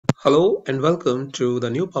Hello and welcome to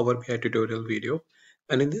the new Power BI tutorial video,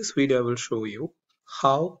 and in this video I will show you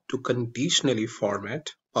how to conditionally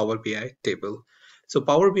format Power BI table. So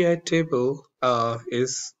Power BI table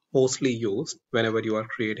is mostly used whenever you are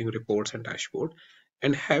creating reports and dashboard,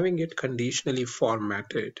 and having it conditionally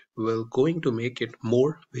formatted will going to make it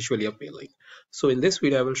more visually appealing. So in this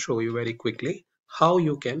video I will show you very quickly how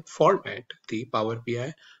you can format the Power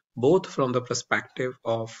BI both from the perspective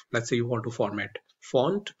of, let's say you want to format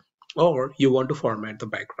font or you want to format the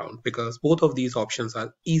background, because both of these options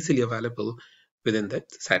are easily available within the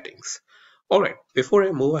settings. Alright, before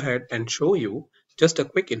I move ahead and show you, just a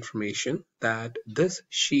quick information that this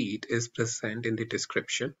sheet is present in the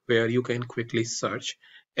description where you can quickly search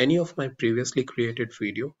any of my previously created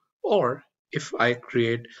video, or if I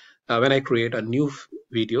create when I create a new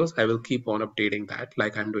videos, I will keep on updating that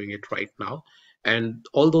like I'm doing it right now, and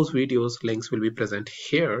all those videos links will be present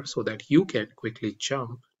here so that you can quickly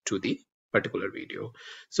jump to the particular video.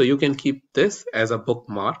 So you can keep this as a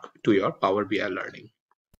bookmark to your Power BI learning.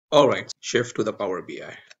 All right, shift to the Power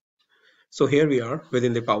BI. So here we are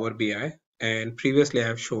within the Power BI, and previously I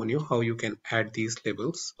have shown you how you can add these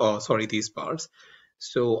labels, or sorry, these bars.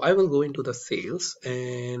 So I will go into the sales,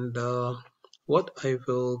 and what I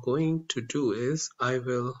will going to do is I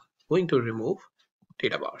will going to remove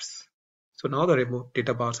data bars. So now the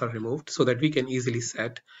data bars are removed so that we can easily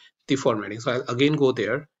set the formatting. So I'll again go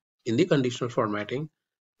there in the conditional formatting.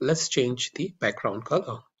 Let's change the background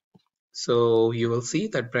color. So you will see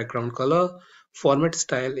that background color format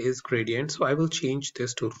style is gradient. So I will change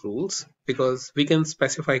this to rules because we can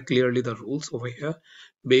specify clearly the rules over here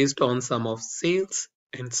based on sum of sales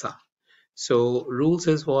and sum. So rules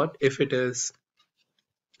is what? If it is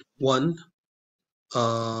one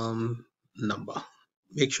number,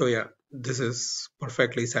 make sure this is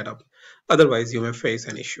perfectly set up, otherwise you may face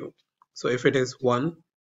an issue. So if it is 1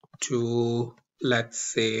 to, let's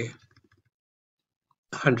say,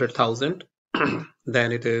 100,000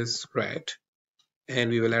 then it is red, and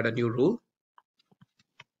we will add a new rule.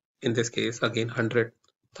 In this case again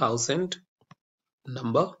 100,000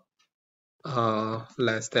 number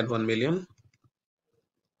less than 1 million.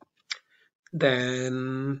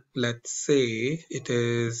 Then let's say it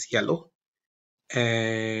is yellow,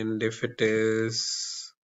 and if it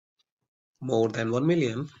is more than 1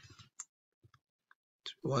 million,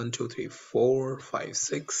 1 2 3 4 5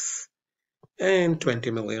 6 and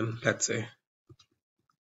 20 million, let's say.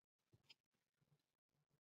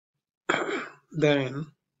 Then,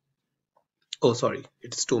 oh sorry,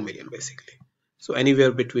 it's 2 million basically. So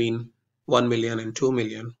anywhere between 1 million and 2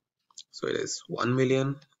 million. So it is 1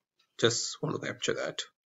 million. Just want to capture that.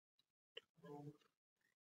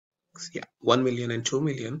 Yeah, 1 million and 2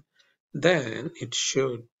 million. Then it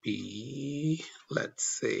should be, let's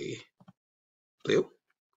say, blue.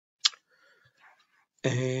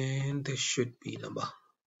 And this should be number.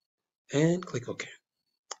 And click OK.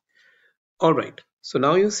 All right. So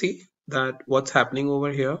now you see that what's happening over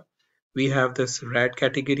here. We have this red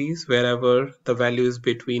categories wherever the value is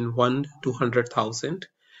between 1 to 100,000.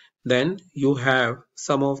 Then you have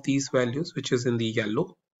some of these values which is in the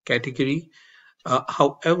yellow category.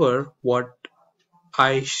 However, what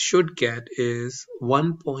I should get is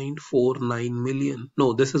 1.49 million.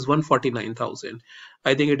 No, this is 149,000.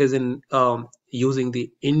 I think it is in using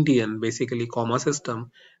the Indian basically comma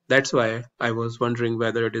system. That's why I was wondering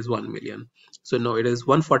whether it is 1 million. So no, it is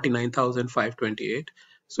 149,528.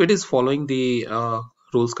 So it is following the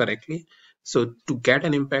rules correctly. So to get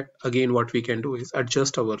an impact, again, what we can do is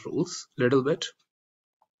adjust our rules a little bit.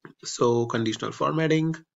 So conditional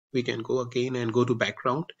formatting, we can go again and go to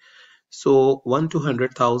background. So 1 to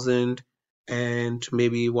 100,000, and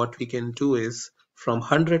maybe what we can do is from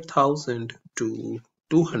 100,000 to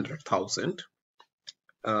 200,000,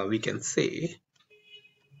 we can say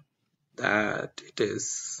that it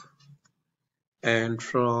is, and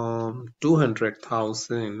from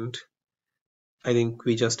 200,000, I think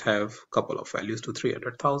we just have a couple of values to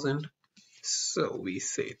 300,000. So we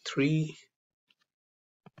say 3,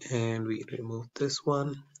 and we remove this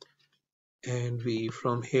one. And we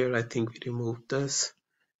from here I think we remove this.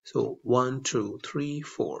 So 1 2 3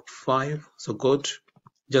 4 5. So good.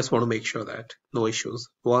 Just want to make sure that no issues.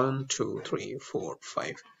 1 2 3 4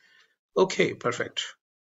 5. Okay, perfect.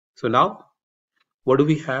 So now what do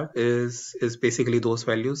we have is basically those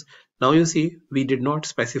values. Now you see we did not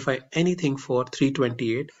specify anything for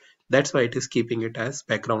 328. That's why it is keeping it as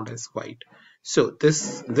background as white. So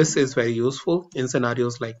this is very useful in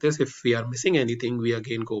scenarios like this. If we are missing anything, we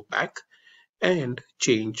again go back and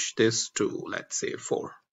change this to, let's say,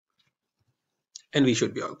 4, and we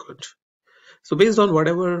should be all good. So based on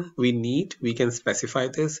whatever we need, we can specify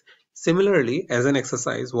this. Similarly, as an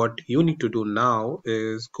exercise, what you need to do now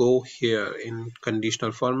is go here in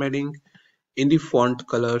conditional formatting. In the font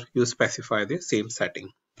color, you specify the same setting.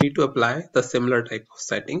 You need to apply the similar type of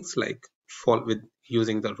settings like for with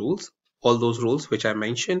using the rules, all those rules which I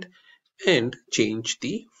mentioned, and change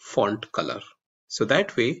the font color. So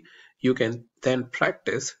that way you can then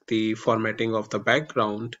practice the formatting of the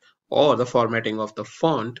background or the formatting of the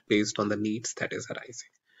font based on the needs that is arising.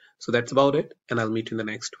 So that's about it, and I'll meet you in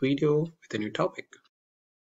the next video with a new topic.